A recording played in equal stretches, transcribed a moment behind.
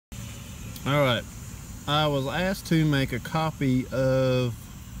Alright, I was asked to make a copy of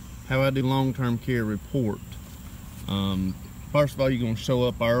how I do long-term care report. First of all, you're going to show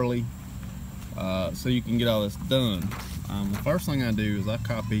up early so you can get all this done. The first thing I do is I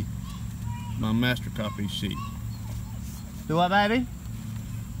copy my master copy sheet. Do what, baby?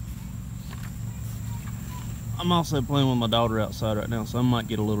 I'm also playing with my daughter outside right now, so I might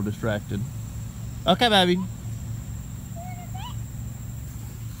get a little distracted. Okay, baby.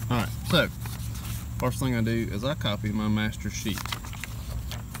 Alright, so first thing I do is I copy my master sheet.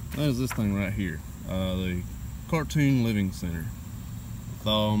 That is this thing right here, the Cartoon Living Center, with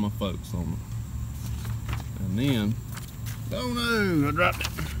all my folks on it. And then, oh no, I dropped it.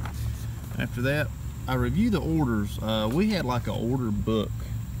 After that, I review the orders. We had like an order book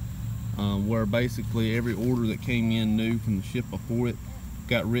where basically every order that came in new from the shift before it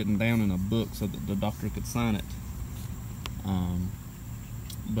got written down in a book so that the doctor could sign it.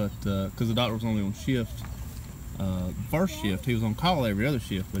 But because the doctor was only on shift, first shift, he was on call every other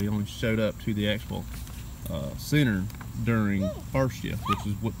shift, but he only showed up to the actual center during first shift, which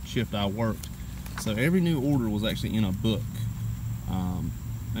is what shift I worked. So every new order was actually in a book,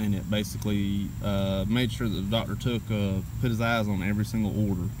 and it basically made sure that the doctor put his eyes on every single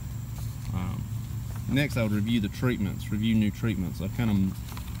order. Next, I would review the treatments, review new treatments. I kind of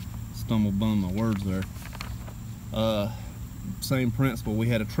stumbled on my words there. Same principle, we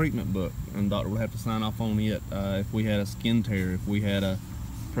had a treatment book, and the doctor would have to sign off on it if we had a skin tear, if we had a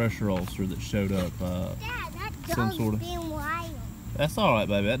pressure ulcer that showed up. Dad, that dog's some sort of being wild. That's alright,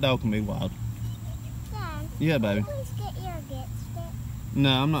 baby. That dog can be wild. Dad, Yeah, baby. please get your get stick. No,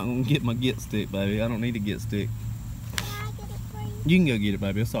 I'm not going to get my get stick, baby. I don't need a get stick. Can I get it for you? You can go get it,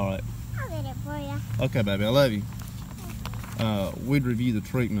 baby. It's alright. I'll get it for you. Okay, baby. I love you. We'd review the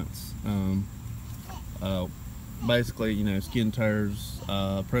treatments. Basically, you know, skin tears,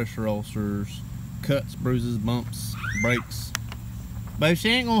 pressure ulcers, cuts, bruises, bumps, breaks. Baby, she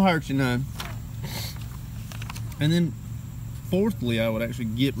ain't gonna hurt you none. And then, fourthly, I would actually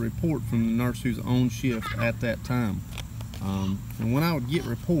get report from the nurse who's on shift at that time. And when I would get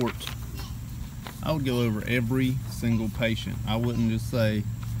reports, I would go over every single patient. I wouldn't just say,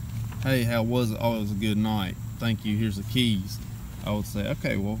 hey, how was it? Oh, it was a good night. Thank you, here's the keys. I would say,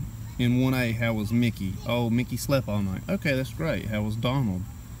 okay, well, in 1A, how was Mickey? Oh, Mickey slept all night. Okay, that's great. How was Donald?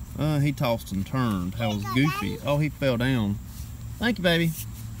 He tossed and turned. How was Goofy? Oh, he fell down. Thank you, baby.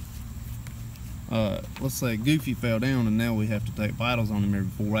 Let's say Goofy fell down, and now we have to take vitals on him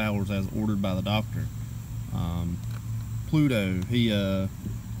every 4 hours as ordered by the doctor. Pluto, he,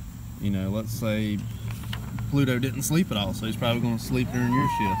 you know, let's say Pluto didn't sleep at all, so he's probably going to sleep during your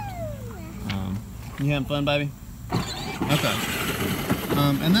shift. You having fun, baby? Okay.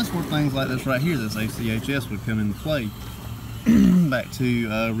 And that's where things like this right here, this ACHS, would come into play. Back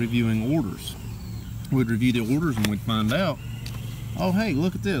to reviewing orders. We'd review the orders and we'd find out, oh hey,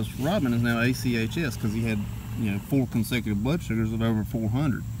 look at this, Robin is now ACHS because he had, you know, 4 consecutive blood sugars of over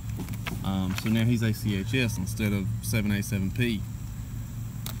 400. So now he's ACHS instead of 7A, 7P.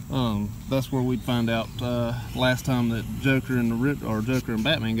 That's where we'd find out last time that Joker and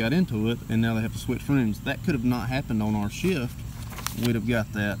Batman got into it, and now they have to switch rooms. That could have not happened on our shift. We'd have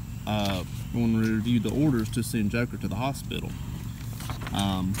got that when we reviewed the orders to send Joker to the hospital.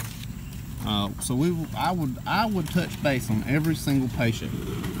 So I would touch base on every single patient,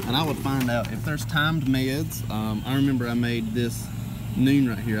 and I would find out if there's timed meds. I remember I made this noon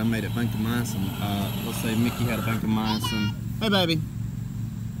right here. I made it vancomycin. Let's say Mickey had a vancomycin. Hey, baby.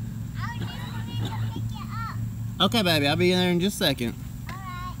 Okay, baby. I'll be there in just a second.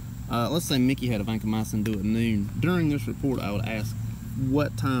 Let's say Mickey had a vancomycin due at noon. During this report, I would ask,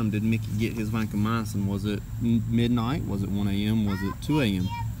 what time did Mickey get his vancomycin? Was it midnight? Was it 1 a.m.? Was it 2 a.m.?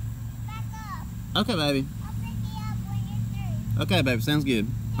 Okay, baby. Okay, baby. Sounds good.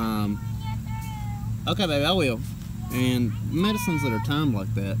 Okay, baby. I will. And medicines that are timed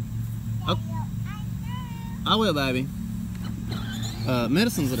like that. Okay. I will, baby.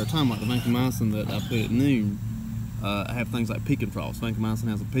 Medicines that are timed like the vancomycin that I put at noon. I have things like peak and troughs. Vancomycin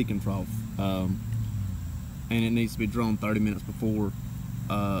has a peak and trough, and it needs to be drawn 30 minutes before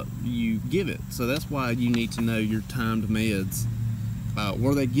you give it. So that's why you need to know your timed meds.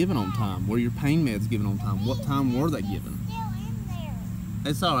 Were they given on time? Were your pain meds given on time? What time were they given?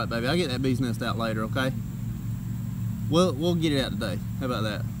 It's all right, baby. I'll get that bee's nest out later, okay? We'll get it out today. How about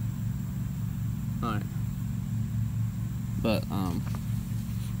that? All right. But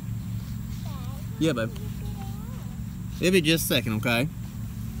yeah, babe. It'll be just a second, okay?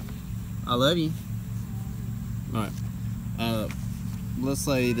 I love you. Alright. Let's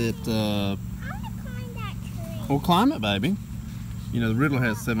say that, I want to climb that tree. well, climb it, baby. You know, the Riddler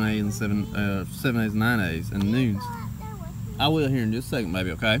has 7A and 7As and 9As and noons. I will here in just a second,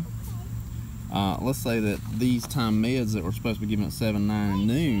 baby, okay? Let's say that these time meds that we're supposed to be given at 7, 9, and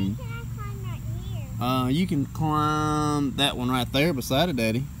noon, Can I climb right here? you can climb that one right there beside it,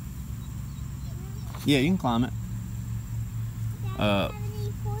 Daddy. Yeah, you can climb it. Does that have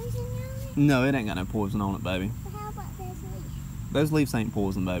any poison on it? No, it ain't got no poison on it, baby. But how about this leaf? Those leaves ain't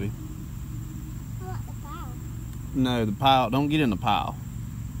poison, baby. How about the bow? No, the pile, don't get in the pile.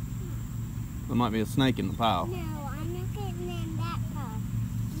 There might be a snake in the pile. No, I'm not getting in that pile.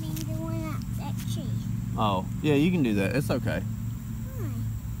 I mean the one up that tree. Oh, yeah, you can do that. It's okay. Why?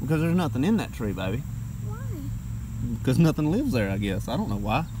 Because there's nothing in that tree, baby. Why? Because nothing lives there, I guess. I don't know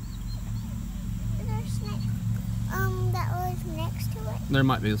why. Is there a snake that lives next to it? There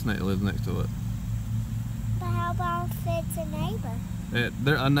might be a snake that lives next to it. But how about if it's a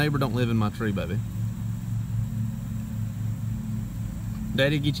neighbor? A neighbor don't live in my tree, baby.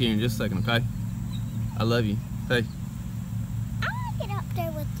 Daddy, get you here in just a second, okay? I love you. Hey. I want to get up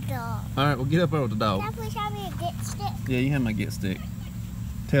there with the dog. All right, well, get up there with the dog. Can I please have me a get stick? Yeah, you have my get stick.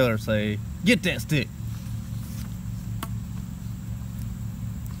 Tell her, say, get that stick.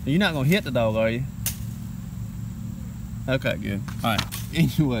 You're not going to hit the dog, are you? Okay, good. All right.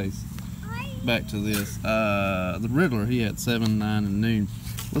 Anyways, back to this. The Riddler, he had 7, 9, and noon.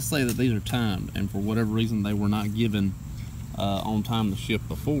 Let's say that these are timed, and for whatever reason they were not given on time the shift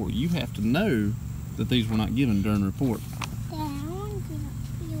before. You have to know that these were not given during the report. Dad, I want to get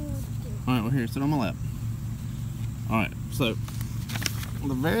up here with you. All right, well, here, sit on my lap. All right, so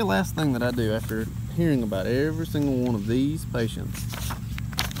the very last thing that I do after hearing about every single one of these patients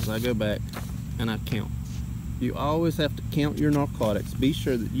is I go back and I count. You always have to count your narcotics. Be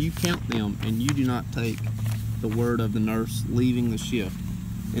sure that you count them and you do not take the word of the nurse leaving the shift.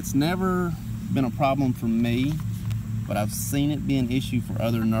 It's never been a problem for me, but I've seen it be an issue for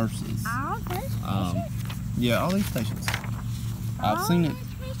other nurses. All those patients? Yeah, all these patients. I've All seen it.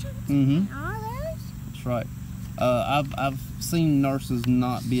 those patients? Mm-hmm. All those? That's right. I've seen nurses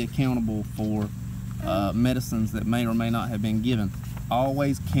not be accountable for medicines that may or may not have been given.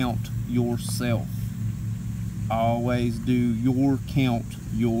 Always count yourself. Always do your count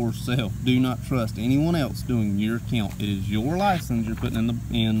yourself. Do not trust anyone else doing your count. It is your license you're putting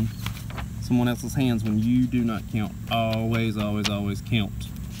in someone else's hands when you do not count. Always, always, always count.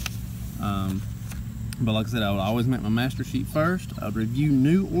 But like I said, I would always make my master sheet first. I'd review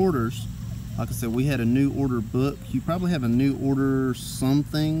new orders. Like I said, we had a new order book. You probably have a new order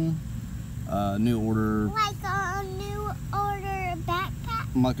something. New order. Like a new order backpack?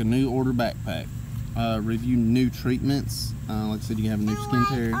 Like a new order backpack. Review new treatments. Like I said, you can have a new skin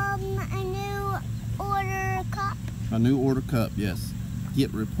tear. A new order cup? A new order cup, yes.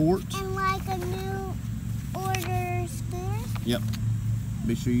 Get report. And like a new order scooter? Yep.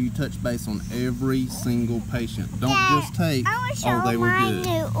 Be sure you touch base on every single patient. Don't Dad, just take, I want to show oh, they were my good.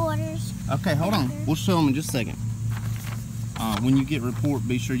 new orders. Okay, hold on. We'll show them in just a second. When you get report,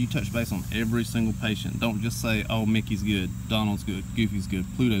 be sure you touch base on every single patient. Don't just say, oh, Mickey's good, Donald's good, Goofy's good,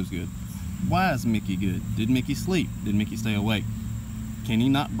 Pluto's good. Why is Mickey good? Did Mickey sleep? Did Mickey stay awake? Can he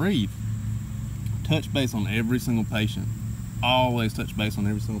not breathe? Touch base on every single patient. Always touch base on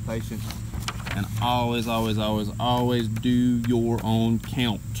every single patient. And always, always, always, always do your own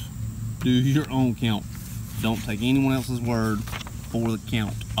count. Do your own count. Don't take anyone else's word for the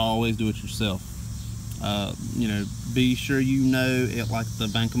count. Always do it yourself. You know, be sure you know it, like the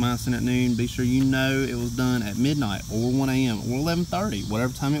vancomycin at noon, be sure you know it was done at midnight or 1 a.m. or 11:30,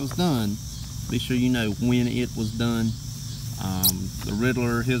 whatever time it was done. Be sure you know when it was done. The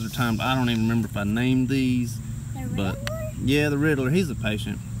Riddler, his are timed. I don't even remember if I named these. The But Riddler? yeah, the Riddler, he's a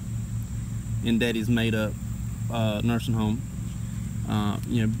patient in Daddy's made up nursing home.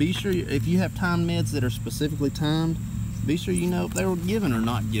 You know, be sure if you have timed meds that are specifically timed, be sure you know if they were given or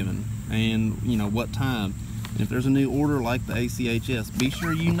not given, and you know what time. And if there's a new order like the ACHS, be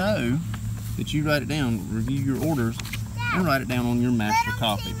sure you know that you write it down, review your orders, and write it down on your master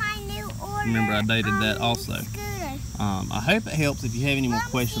copy. Remember, I dated that also. I hope it helps. If you have any more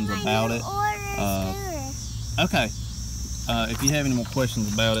questions about it, okay. If you have any more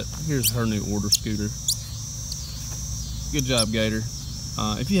questions about it, here's her new order scooter. Good job, Gator.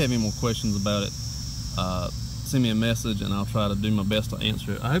 If you have any more questions about it, send me a message and I'll try to do my best to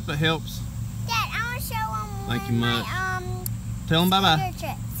answer it. I hope it helps. Dad, I want to show them Thank you much. my Tell them bye-bye.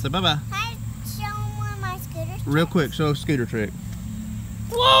 scooter tricks. Say bye-bye. Can I show them one of my scooter tricks? Real quick, show a scooter trick.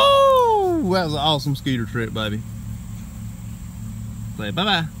 Whoa! That was an awesome scooter trick, baby. Say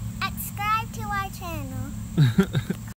bye-bye. Subscribe to our channel.